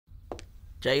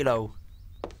J-Lo.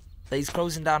 They's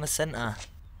closing down the centre.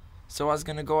 So I was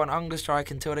going to go on hunger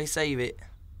strike until they save it.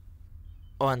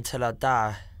 Or until I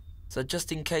die. So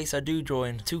just in case I do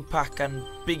join Tupac and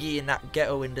Biggie in that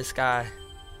ghetto in the sky,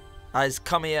 I's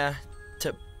come here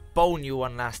to bone you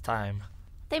one last time.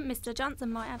 I think Mr.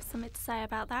 Johnson might have something to say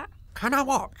about that. Can I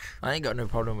watch? I ain't got no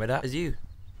problem with that, as you.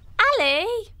 Ali!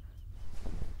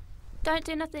 Don't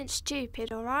do nothing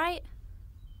stupid, alright?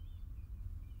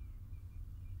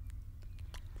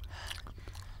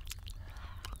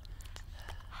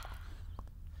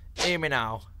 Hear me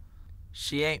now.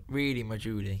 She ain't really my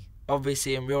Judy.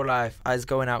 Obviously in real life, I was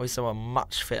going out with someone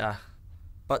much fitter.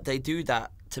 But they do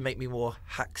that to make me more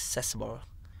accessible.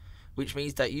 Which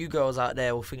means that you girls out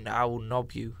there will think that I will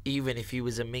knob you, even if you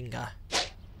was a minger.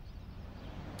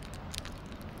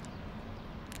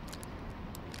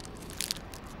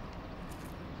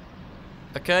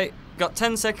 Okay, got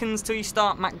 10 seconds till you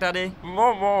start, Mac Daddy.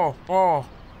 More.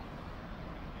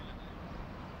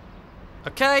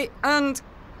 Okay, and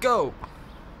go.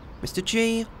 Mr.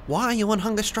 G, why are you on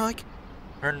hunger strike?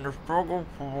 In the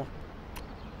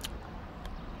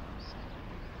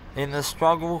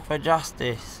struggle for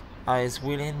justice, I is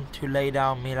willing to lay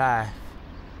down my life.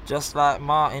 Just like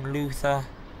Martin Luther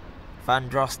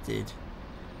Vandross did.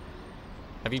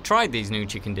 Have you tried these new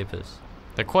chicken dippers?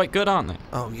 They're quite good, aren't they?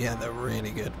 Oh yeah, they're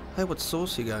really good. Hey, what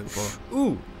sauce are you going for?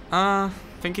 Ooh,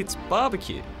 think it's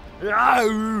barbecue.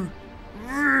 I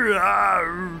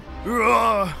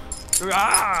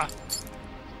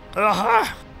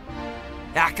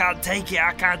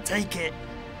can't take it.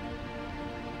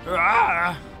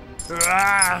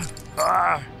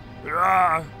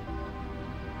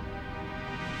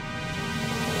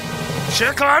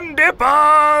 Chicken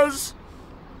dippers!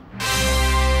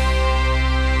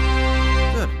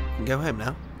 Good. You can go home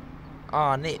now.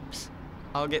 Ah, nips.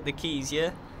 I'll get the keys,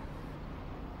 yeah?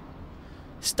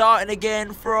 Starting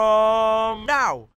again from now.